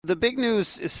The big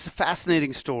news is a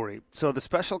fascinating story. So the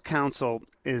special counsel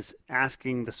is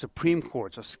asking the Supreme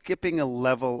Court, so skipping a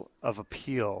level of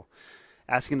appeal,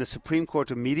 asking the Supreme Court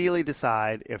to immediately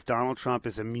decide if Donald Trump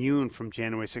is immune from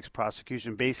January 6th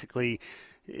prosecution. Basically,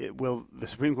 the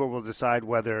Supreme Court will decide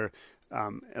whether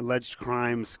alleged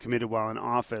crimes committed while in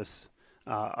office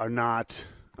are not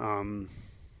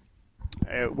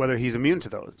whether he's immune to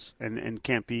those and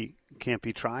can't be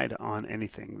tried on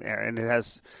anything there. And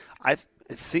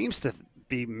it seems to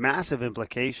be massive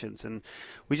implications, and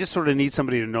we just sort of need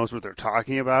somebody who knows what they're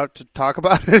talking about to talk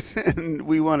about it. And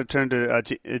we want to turn to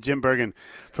Jim Bergenn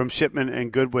from Shipman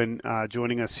and Goodwin,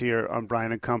 joining us here on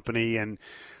Bryan and Company. And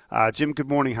Jim, good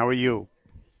morning. How are you?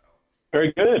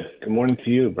 Very good. Good morning to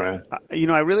you, Brian.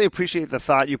 I really appreciate the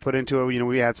thought you put into it.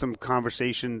 We had some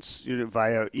conversations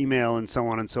via email and so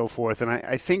on and so forth. And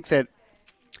I think that,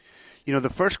 the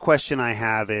first question I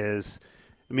have is,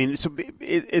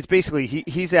 it's basically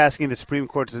he's asking the Supreme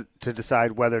Court to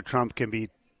decide whether Trump can be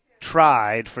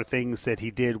tried for things that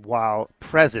he did while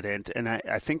president. And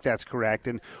I think that's correct.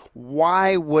 And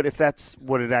if that's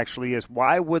what it actually is,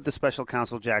 why would the special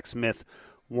counsel Jack Smith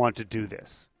want to do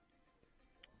this?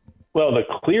 Well, the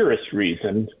clearest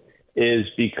reason is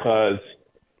because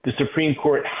the Supreme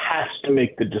Court has to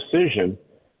make the decision.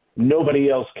 Nobody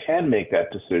else can make that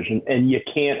decision, and you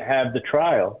can't have the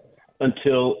trial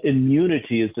until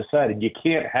immunity is decided. You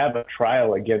can't have a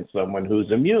trial against someone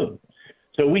who's immune.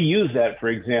 So we use that, for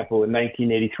example, in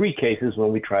 1983 cases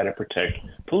when we try to protect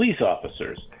police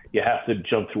officers. You have to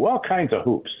jump through all kinds of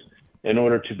hoops in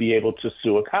order to be able to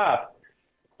sue a cop.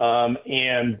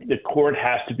 And the court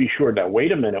has to be sure. Now,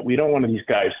 wait a minute. We don't want these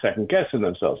guys second-guessing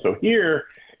themselves. So here,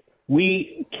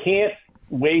 we can't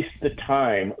waste the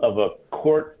time of a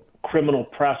court criminal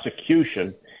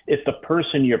prosecution if the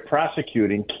person you're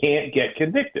prosecuting can't get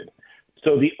convicted.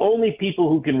 So the only people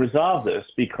who can resolve this,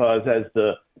 because as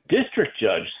the district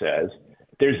judge says,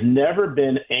 there's never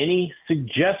been any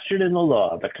suggestion in the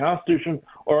law, the Constitution,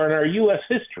 or in our U.S.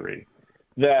 history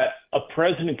that a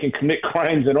president can commit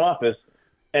crimes in office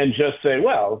and just say,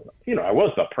 well, I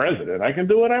was the president. I can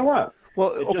do what I want.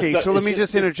 Well, okay, so let me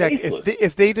just interject.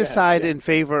 If they decide in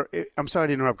favor, I'm sorry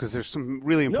to interrupt because there's some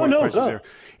really important questions there.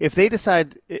 If they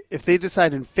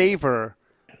decide in favor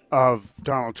of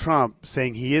Donald Trump,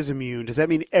 saying he is immune, does that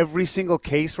mean every single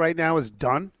case right now is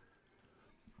done?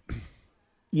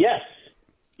 Yes.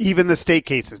 Even the state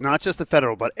cases, not just the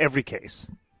federal, but every case.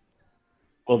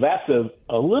 Well, that's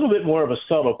a little bit more of a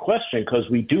subtle question because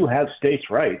we do have states'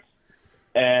 rights.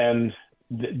 And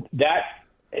that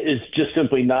is just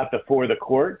simply not before the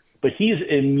court. But he's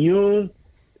immune.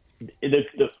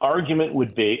 The argument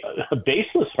would be a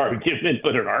baseless argument,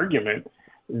 but an argument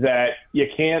that you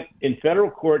can't, in federal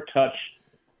court, touch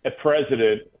a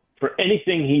president for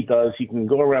anything he does. He can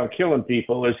go around killing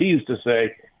people, as he used to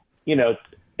say,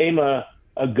 aim a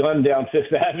gun down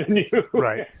Fifth Avenue.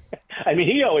 Right.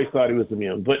 He always thought he was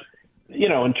immune. But,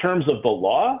 in terms of the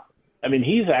law,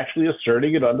 he's actually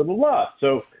asserting it under the law.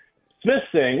 So Smith's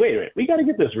saying, wait a minute, we got to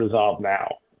get this resolved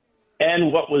now.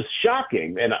 And what was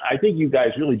shocking, and I think you guys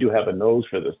really do have a nose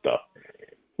for this stuff.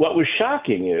 What was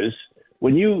shocking is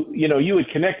when you had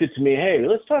connected to me, hey,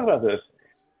 let's talk about this.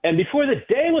 And before the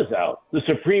day was out, the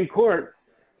Supreme Court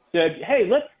said, hey,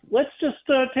 let's just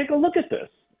take a look at this,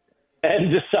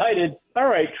 and decided, all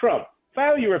right, Trump,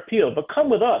 file your appeal, but come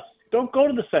with us. Don't go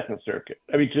to the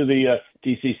to the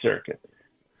D.C. Circuit.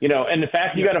 And in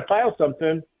fact, you got to file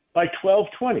something by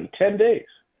 12/20, 10 days.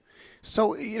 So,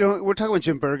 we're talking with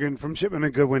Jim Bergenn from Shipman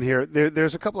and Goodwin here.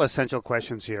 There's a couple of essential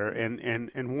questions here.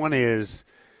 And one is,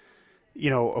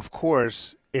 of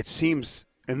course, it seems,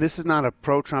 and this is not a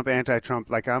pro-Trump, anti-Trump,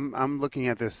 like I'm looking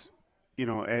at this,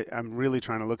 I'm really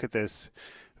trying to look at this,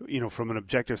 from an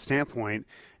objective standpoint.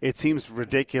 It seems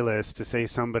ridiculous to say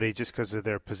somebody just because of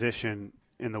their position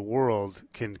in the world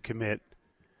can commit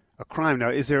a crime. Now,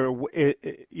 is there,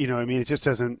 it just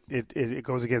doesn't, it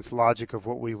goes against logic of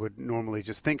what we would normally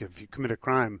just think. If you commit a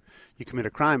crime, you commit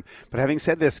a crime. But having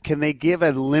said this, can they give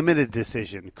a limited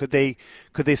decision? Could they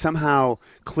somehow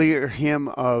clear him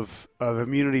of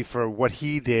immunity for what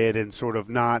he did and sort of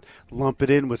not lump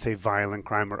it in with, say, violent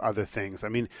crime or other things?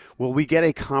 Will we get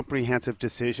a comprehensive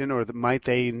decision, or might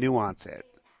they nuance it?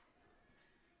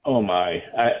 Oh, my.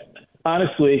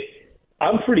 Honestly,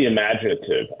 I'm pretty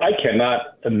imaginative. I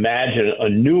cannot imagine a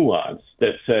nuance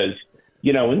that says,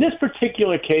 in this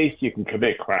particular case, you can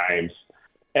commit crimes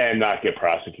and not get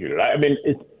prosecuted.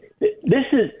 This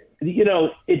is,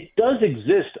 it does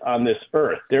exist on this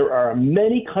earth. There are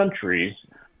many countries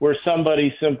where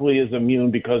somebody simply is immune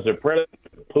because they're President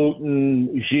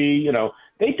Putin, Xi,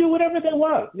 They do whatever they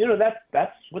want.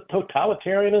 That's what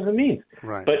totalitarianism means.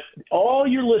 Right. But all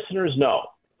your listeners know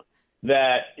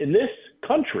that in this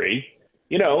country,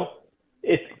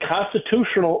 its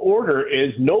constitutional order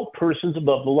is no persons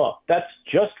above the law. That's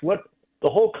just what the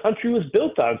whole country was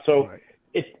built on. So right.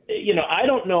 I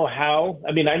don't know how.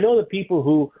 I mean, I know the people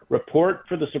who report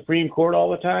for the Supreme Court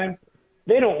all the time,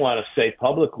 they don't want to say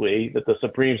publicly that the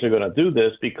Supremes are going to do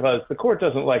this because the court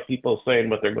doesn't like people saying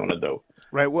what they're going to do.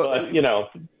 Right. Well,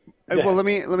 but, well, let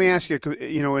me ask you.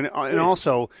 And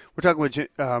also we're talking with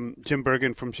Jim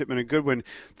Bergenn from Shipman and Goodwin.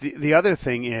 The other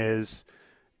thing is,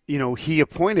 he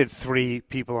appointed 3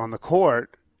 people on the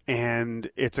court, and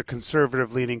it's a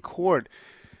conservative-leaning court.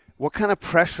 What kind of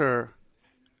pressure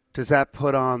does that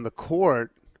put on the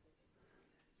court?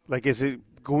 Like, is it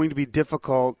going to be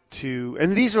difficult to?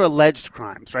 And these are alleged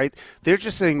crimes, right? They're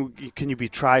just saying, can you be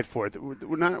tried for it?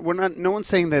 We're not. No one's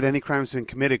saying that any crime's been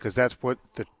committed because that's what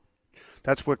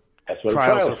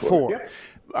trials are for.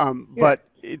 Yeah. But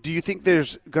do you think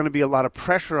there's going to be a lot of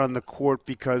pressure on the court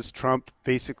because Trump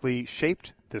basically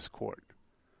shaped this court?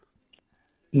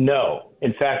 No.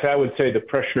 In fact, I would say the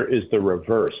pressure is the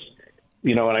reverse.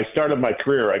 When I started my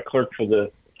career, I clerked for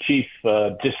the chief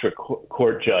district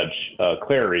court judge,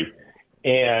 Clary.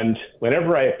 And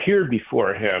whenever I appeared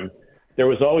before him, there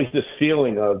was always this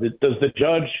feeling of, is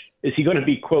he going to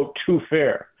be, quote, too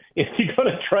fair? Is he going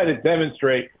to try to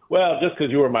demonstrate, well, just because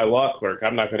you were my law clerk,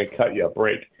 I'm not going to cut you a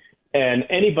break? And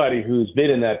anybody who's been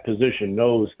in that position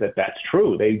knows that that's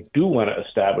true. They do want to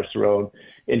establish their own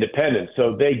independence.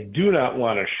 So they do not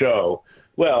want to show,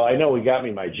 well, I know he got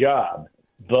me my job,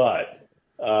 but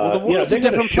the world's a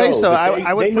different place, though.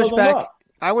 I would push back.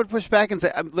 I would push back and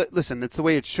say, listen, it's the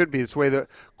way it should be. It's the way the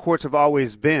courts have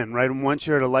always been, right? And once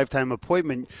you're at a lifetime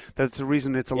appointment, that's the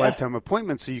reason it's a lifetime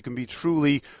appointment, so you can be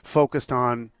truly focused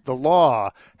on the law.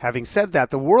 Having said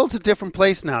that, the world's a different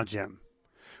place now, Jim.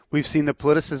 We've seen the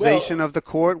politicization of the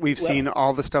court. We've seen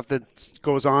all the stuff that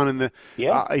goes on in the,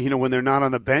 when they're not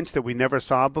on the bench that we never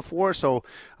saw before. So,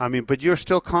 but you're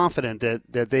still confident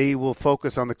that they will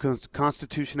focus on the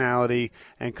constitutionality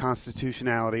and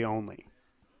constitutionality only.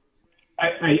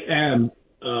 I am.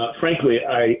 Frankly,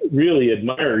 I really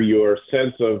admire your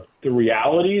sense of the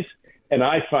realities, and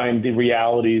I find the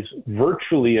realities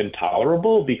virtually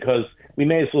intolerable because we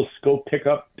may as well go pick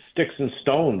up sticks and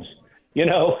stones.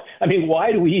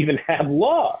 Why do we even have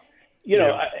law?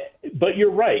 But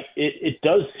you're right. It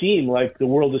does seem like the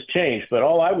world has changed. But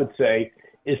all I would say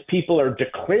is people are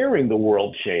declaring the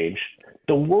world changed.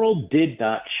 The world did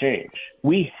not change.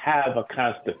 We have a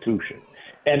constitution.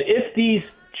 And if these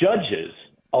judges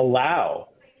allow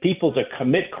people to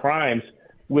commit crimes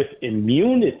with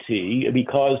immunity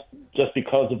because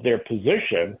of their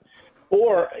position,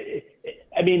 or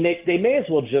they may as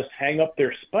well just hang up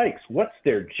their spikes. What's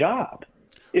their job?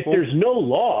 If there's no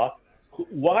law,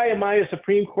 why am I a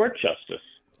Supreme Court justice?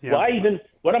 Yeah. Why even?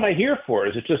 What am I here for?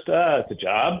 Is it just it's a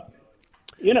job?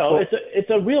 It's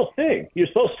a real thing. You're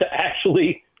supposed to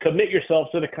actually commit yourself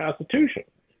to the Constitution.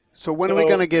 So when are we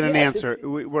going to get an answer?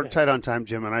 We're tight on time,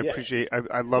 Jim, and I appreciate.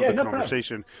 I love the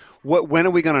conversation. When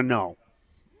are we going to know?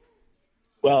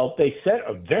 Well, they set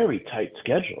a very tight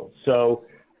schedule, so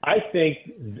I think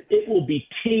it will be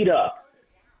teed up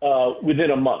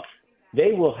within a month.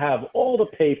 They will have all the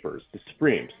papers, the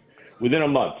Supremes, within a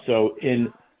month. So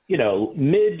in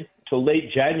mid to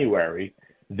late January,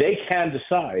 they can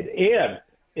decide. And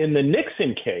in the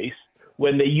Nixon case,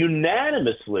 when they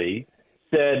unanimously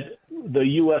said the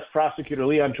U.S. prosecutor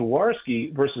Leon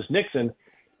Jaworski versus Nixon,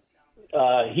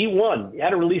 he won. He had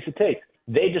to release a tape.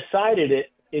 They decided it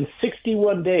in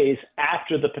 61 days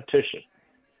after the petition.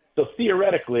 So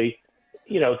theoretically,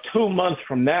 2 months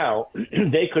from now,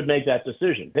 they could make that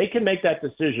decision. They can make that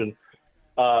decision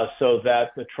so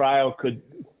that the trial could,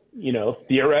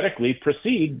 theoretically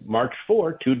proceed March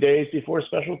 4, 2 days before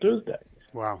Special Tuesday.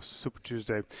 Wow, Super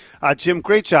Tuesday. Jim,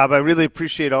 great job. I really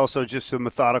appreciate also just the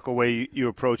methodical way you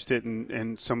approached it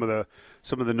and some of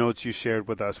the notes you shared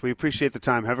with us. We appreciate the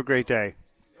time. Have a great day.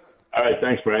 All right,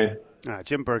 thanks, Brian.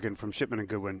 Jim Bergenn from Shipman and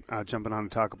Goodwin jumping on to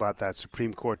talk about that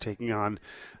Supreme Court taking on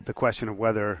the question of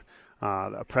whether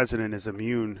a president is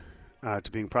immune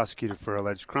to being prosecuted for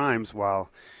alleged crimes while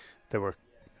they were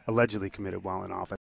allegedly committed while in office.